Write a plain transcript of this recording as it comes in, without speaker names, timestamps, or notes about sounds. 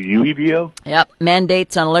UEVO? Yep.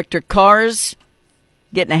 Mandates on electric cars.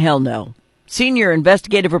 Getting a hell no. Senior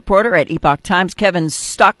investigative reporter at Epoch Times, Kevin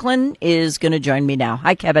Stocklin, is going to join me now.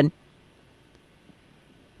 Hi, Kevin.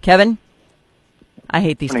 Kevin? I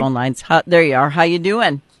hate these phone lines. There you are. How you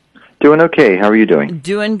doing? Doing okay. How are you doing?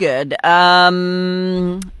 Doing good.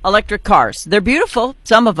 Electric cars. They're beautiful.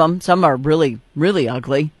 Some of them. Some are really, really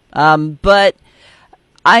ugly. But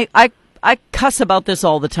I cuss about this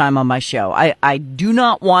all the time on my show. I do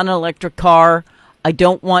not want an electric car. I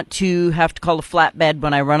don't want to have to call a flatbed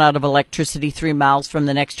when I run out of electricity 3 miles from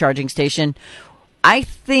the next charging station. I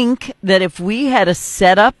think that if we had a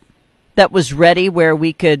setup that was ready where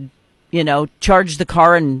we could, charge the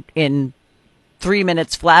car in 3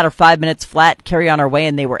 minutes flat or 5 minutes flat, carry on our way,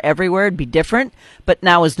 and they were everywhere, it'd be different. But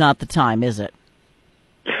now is not the time, is it?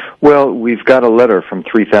 Well, we've got a letter from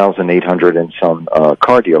 3,800 and some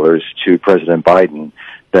car dealers to President Biden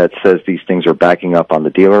that says these things are backing up on the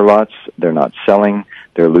dealer lots. They're not selling.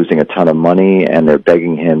 They're losing a ton of money, and they're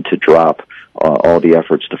begging him to drop all the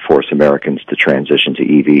efforts to force Americans to transition to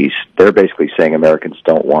EVs. They're basically saying Americans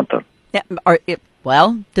don't want them. Yeah,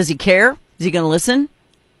 well, does he care? Is he going to listen?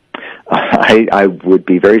 I would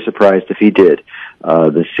be very surprised if he did.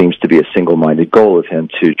 This seems to be a single-minded goal of him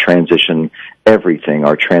to transition everything,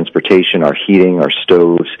 our transportation, our heating, our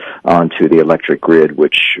stoves, onto the electric grid,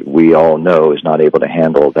 which we all know is not able to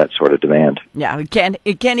handle that sort of demand. Yeah, it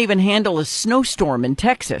can't even handle a snowstorm in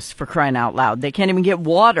Texas, for crying out loud. They can't even get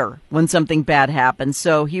water when something bad happens.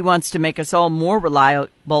 So he wants to make us all more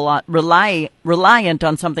reliant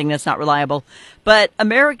on something that's not reliable. But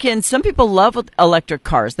Americans, some people love electric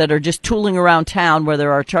cars that are just tooling around town where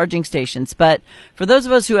there are charging stations. But for those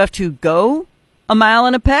of us who have to go a mile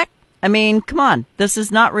and a peck, I mean, come on, this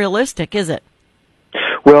is not realistic, is it?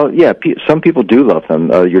 Well, yeah, some people do love them.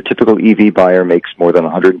 Your typical EV buyer makes more than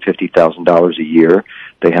 $150,000 a year.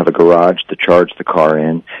 They have a garage to charge the car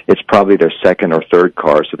in. It's probably their second or third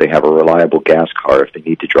car, so they have a reliable gas car if they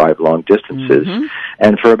need to drive long distances. Mm-hmm.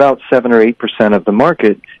 And for about 7 or 8% of the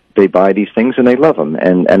market, they buy these things and they love them,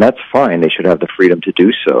 and that's fine. They should have the freedom to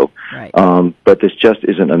do so. Right. But this just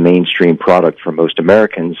isn't a mainstream product for most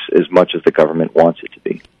Americans as much as the government wants it to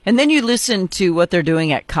be. And then you listen to what they're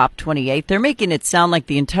doing at COP28. They're making it sound like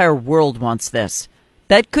the entire world wants this.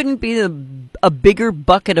 That couldn't be a bigger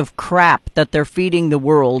bucket of crap that they're feeding the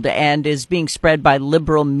world and is being spread by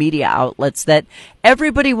liberal media outlets that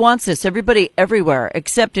everybody wants this, everybody everywhere,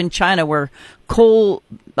 except in China where coal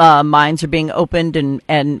mines are being opened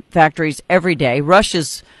and factories every day.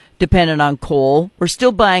 Russia's dependent on coal. We're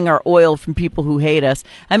still buying our oil from people who hate us.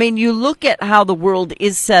 I mean, you look at how the world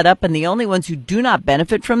is set up, and the only ones who do not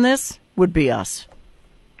benefit from this would be us.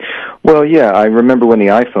 Well, yeah, I remember when the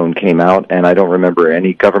iPhone came out, and I don't remember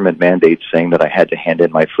any government mandates saying that I had to hand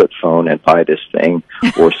in my flip phone and buy this thing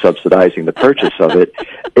or subsidizing the purchase of it.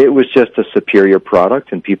 It was just a superior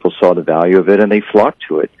product, and people saw the value of it, and they flocked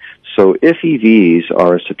to it. So if EVs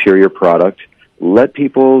are a superior product, let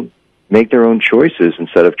people make their own choices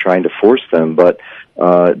instead of trying to force them. But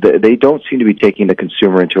they don't seem to be taking the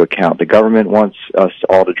consumer into account. The government wants us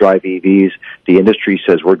all to drive EVs. The industry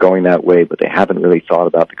says we're going that way, but they haven't really thought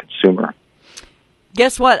about the consumer.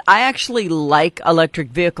 Guess what? I actually like electric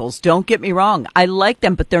vehicles. Don't get me wrong. I like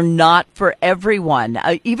them, but they're not for everyone.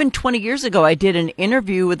 Even 20 years ago, I did an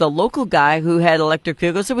interview with a local guy who had electric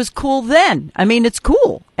vehicles. It was cool then. I mean, it's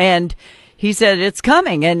cool. And he said it's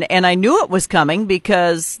coming. And I knew it was coming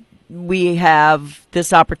because we have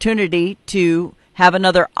this opportunity to have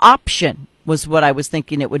another option, was what I was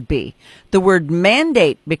thinking it would be. The word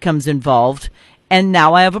mandate becomes involved, and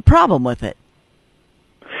now I have a problem with it.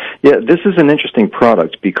 Yeah, this is an interesting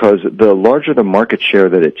product because the larger the market share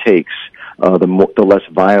that it takes, the less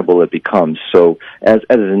viable it becomes. So as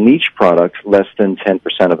a niche product, less than 10%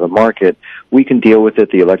 of the market, we can deal with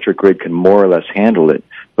it. The electric grid can more or less handle it.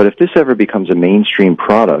 But if this ever becomes a mainstream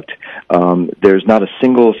product, there's not a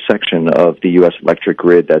single section of the U.S. electric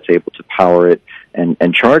grid that's able to power it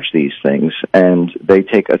and charge these things, and they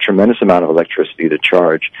take a tremendous amount of electricity to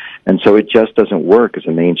charge, and so it just doesn't work as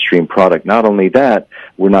a mainstream product. Not only that,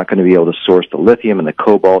 we're not going to be able to source the lithium and the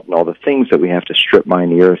cobalt and all the things that we have to strip mine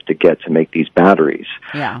the earth to get to make these batteries.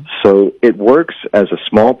 Yeah. So it works as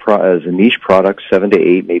as a niche product, 7 to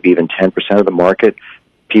 8, maybe even 10% of the market.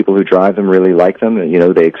 People who drive them really like them,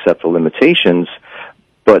 and they accept the limitations,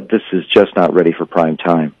 but this is just not ready for prime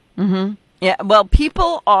time. Mm-hmm. Yeah, well,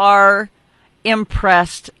 people are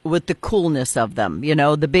impressed with the coolness of them. You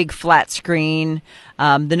know, the big flat screen,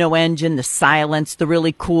 the no engine, the silence, the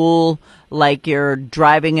really cool, like you're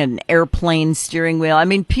driving an airplane steering wheel. I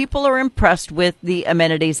mean, people are impressed with the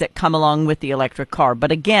amenities that come along with the electric car.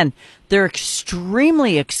 But again, they're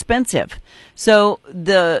extremely expensive. So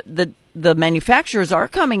the manufacturers are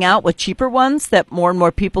coming out with cheaper ones that more and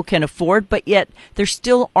more people can afford, but yet there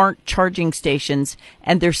still aren't charging stations,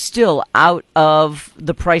 and they're still out of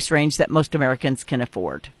the price range that most Americans can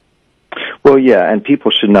afford. Well, yeah, and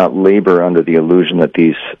people should not labor under the illusion that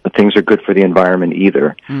these things are good for the environment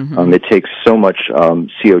either. Mm-hmm. It takes so much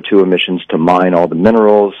CO2 emissions to mine all the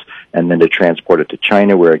minerals, and then to transport it to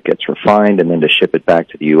China where it gets refined, and then to ship it back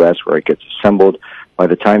to the U.S. where it gets assembled. By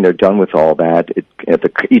the time they're done with all that,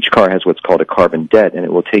 each car has what's called a carbon debt, and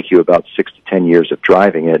it will take you about 6 to 10 years of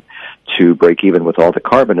driving it to break even with all the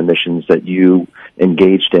carbon emissions that you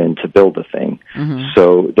engaged in to build the thing. Mm-hmm.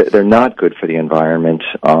 So they're not good for the environment.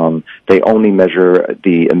 They only measure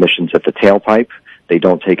the emissions at the tailpipe. They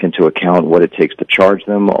don't take into account what it takes to charge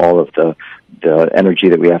them, all of the energy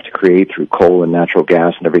that we have to create through coal and natural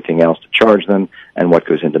gas and everything else to charge them, and what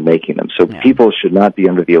goes into making them. So people should not be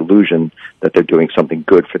under the illusion that they're doing something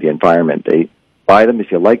good for the environment. They buy them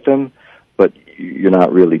if you like them, but you're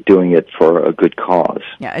not really doing it for a good cause.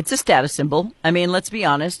 Yeah, it's a status symbol. I mean, let's be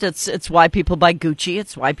honest. It's why people buy Gucci.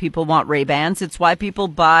 It's why people want Ray-Bans. It's why people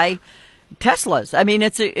buy Teslas. I mean,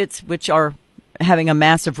 it's which are having a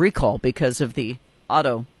massive recall because of the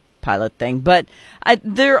autopilot thing. But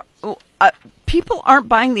people aren't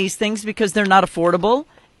buying these things because they're not affordable,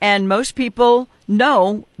 and most people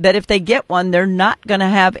know that if they get one, they're not going to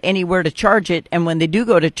have anywhere to charge it, and when they do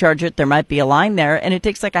go to charge it, there might be a line there, and it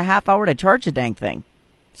takes like a half hour to charge the dang thing.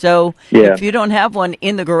 So if you don't have one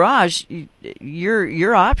in the garage,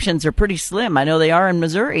 your options are pretty slim. I know they are in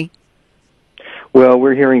Missouri. Well,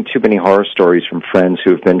 we're hearing too many horror stories from friends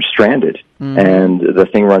who've been stranded, and the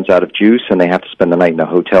thing runs out of juice, and they have to spend the night in a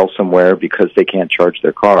hotel somewhere because they can't charge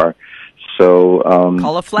their car. So,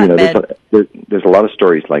 call a flatbed. There's a lot of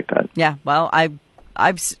stories like that. Yeah, well,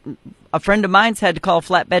 a friend of mine's had to call a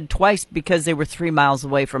flatbed twice because they were 3 miles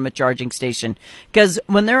away from a charging station. Because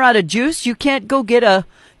when they're out of juice, you can't go get a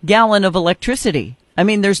gallon of electricity. I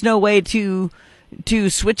mean, there's no way to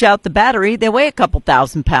switch out the battery. They weigh a couple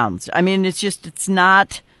thousand pounds. I mean,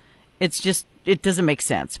 it doesn't make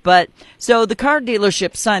sense. But so the car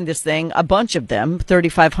dealership signed this thing, a bunch of them.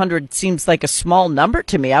 3,500 seems like a small number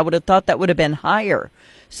to me. I would have thought that would have been higher.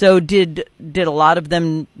 So did a lot of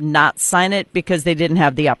them not sign it because they didn't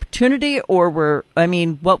have the opportunity, or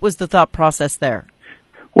what was the thought process there?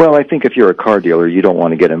 Well, I think if you're a car dealer, you don't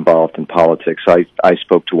want to get involved in politics. I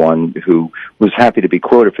spoke to one who was happy to be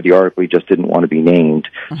quoted for the article. He just didn't want to be named.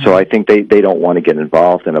 Mm-hmm. So I think they don't want to get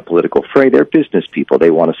involved in a political fray. They're business people.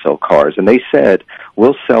 They want to sell cars. And they said,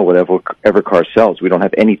 we'll sell whatever car sells. We don't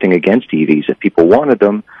have anything against EVs. If people wanted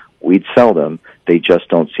them, we'd sell them. They just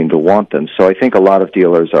don't seem to want them. So I think a lot of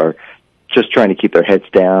dealers are just trying to keep their heads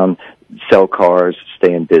down, sell cars,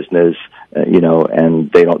 stay in business, and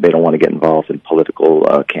they don't want to get involved in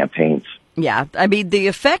political campaigns. Yeah, I mean, the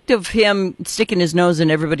effect of him sticking his nose in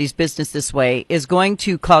everybody's business this way is going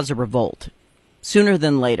to cause a revolt sooner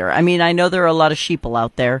than later. I mean, I know there are a lot of sheeple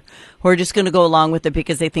out there who are just going to go along with it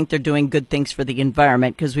because they think they're doing good things for the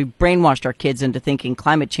environment, because we brainwashed our kids into thinking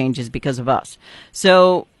climate change is because of us.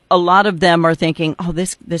 So a lot of them are thinking, oh,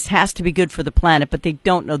 this has to be good for the planet, but they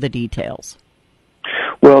don't know the details.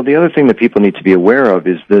 Well, the other thing that people need to be aware of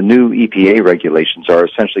is the new EPA regulations are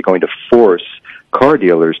essentially going to force car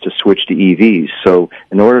dealers to switch to EVs. So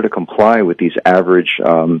in order to comply with these average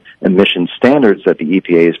emission standards that the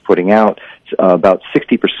EPA is putting out, about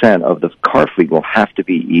 60% of the car fleet will have to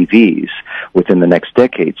be EVs within the next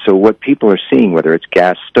decade. So what people are seeing, whether it's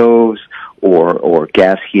gas stoves or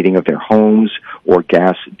gas heating of their homes or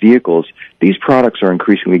gas vehicles, these products are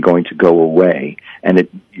increasingly going to go away. And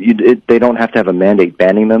they don't have to have a mandate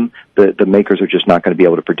banning them. The makers are just not going to be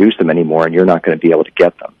able to produce them anymore, and you're not going to be able to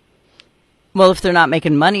get them. Well, if they're not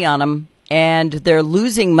making money on them and they're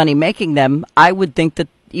losing money making them, I would think that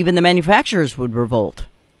even the manufacturers would revolt.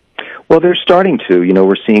 Well, they're starting to.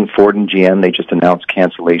 We're seeing Ford and GM, they just announced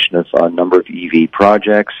cancellation of a number of EV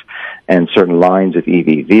projects and certain lines of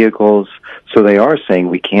EV vehicles. So they are saying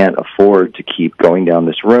we can't afford to keep going down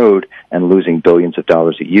this road and losing billions of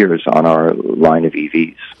dollars a year on our line of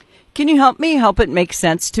EVs. Can you help it make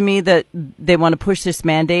sense to me that they want to push this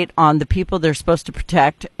mandate on the people they're supposed to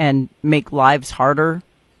protect and make lives harder?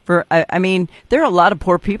 I mean, there are a lot of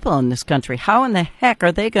poor people in this country. How in the heck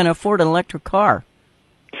are they going to afford an electric car?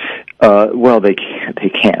 Well, they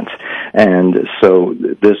can't. And so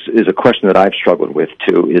this is a question that I've struggled with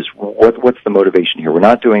too, is what's the motivation here? We're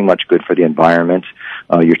not doing much good for the environment.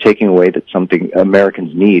 You're taking away that something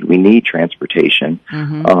Americans need. We need transportation.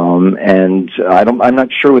 And I'm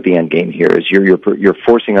not sure what the end game here is. You're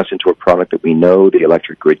forcing us into a product that we know the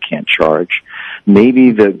electric grid can't charge.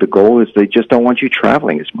 Maybe the goal is they just don't want you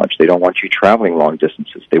traveling as much. They don't want you traveling long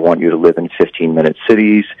distances. They want you to live in 15-minute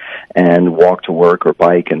cities and walk to work or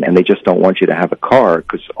bike, and they just don't want you to have a car,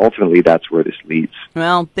 because ultimately that's where this leads.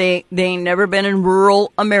 Well, they ain't never been in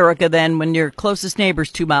rural America then, when your closest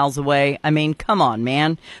neighbor's 2 miles away. I mean, come on,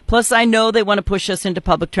 man. Plus, I know they want to push us into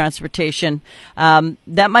public transportation.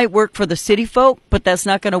 That might work for the city folk, but that's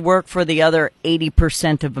not going to work for the other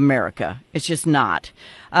 80% of America. It's just not.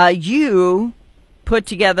 You put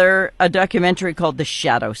together a documentary called The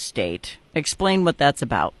Shadow State. Explain what that's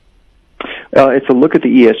about. It's a look at the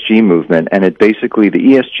ESG movement, and the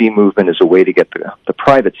ESG movement is a way to get the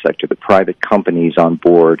private sector, the private companies on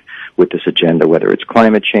board with this agenda, whether it's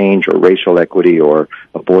climate change or racial equity or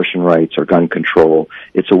abortion rights or gun control.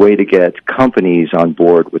 It's a way to get companies on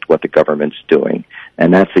board with what the government's doing.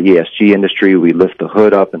 And that's the ESG industry. We lift the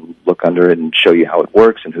hood up and look under it and show you how it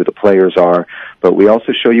works and who the players are. But we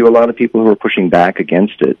also show you a lot of people who are pushing back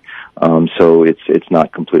against it. So it's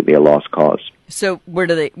not completely a lost cause. So where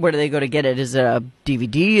do they go to get it? Is it a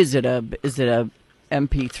DVD? Is it a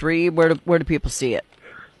MP3? Where do people see it?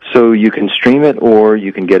 So you can stream it, or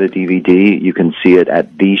you can get a DVD. You can see it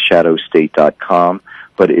at theshadowstate.com,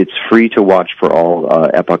 but it's free to watch for all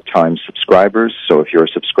Epoch Times subscribers. So if you're a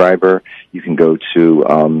subscriber, you can go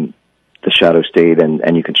to The Shadow State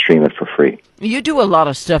and you can stream it for free. You do a lot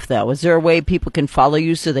of stuff, though. Is there a way people can follow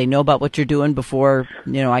you so they know about what you're doing before,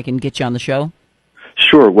 I can get you on the show?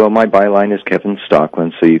 Sure. Well, my byline is Kevin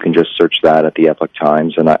Stocklin, so you can just search that at the Epoch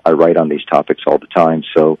Times, and I write on these topics all the time,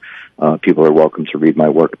 so people are welcome to read my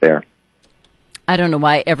work there. I don't know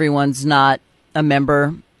why everyone's not a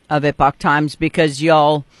member of Epoch Times, because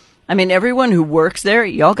everyone who works there,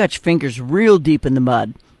 y'all got your fingers real deep in the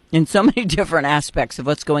mud in so many different aspects of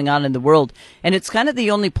what's going on in the world, and it's kind of the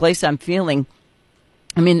only place I'm feeling.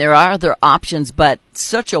 There are other options, but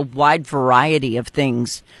such a wide variety of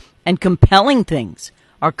things and compelling things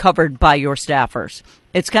are covered by your staffers.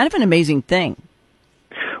 It's kind of an amazing thing.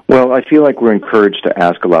 Well, I feel like we're encouraged to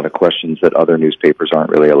ask a lot of questions that other newspapers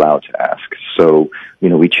aren't really allowed to ask. So,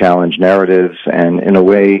 we challenge narratives, and in a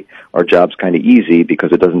way, our job's kind of easy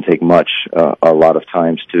because it doesn't take much, a lot of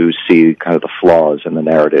times, to see kind of the flaws in the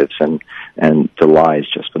narratives and the lies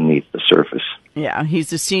just beneath the surface. Yeah,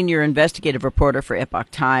 he's a senior investigative reporter for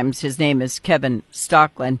Epoch Times. His name is Kevin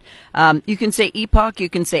Stocklin. You can say epoch, you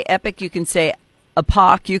can say epic, you can say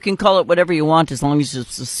epoch, you can call it whatever you want as long as you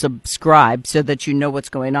subscribe so that you know what's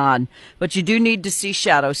going on. But you do need to see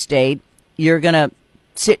Shadow State. You're going to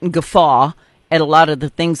sit and guffaw at a lot of the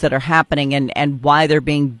things that are happening and why they're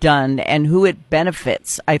being done and who it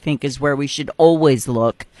benefits, I think, is where we should always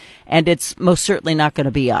look. And it's most certainly not going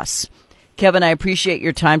to be us. Kevin, I appreciate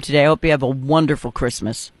your time today. I hope you have a wonderful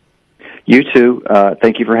Christmas. You too.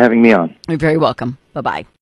 Thank you for having me on. You're very welcome. Bye-bye.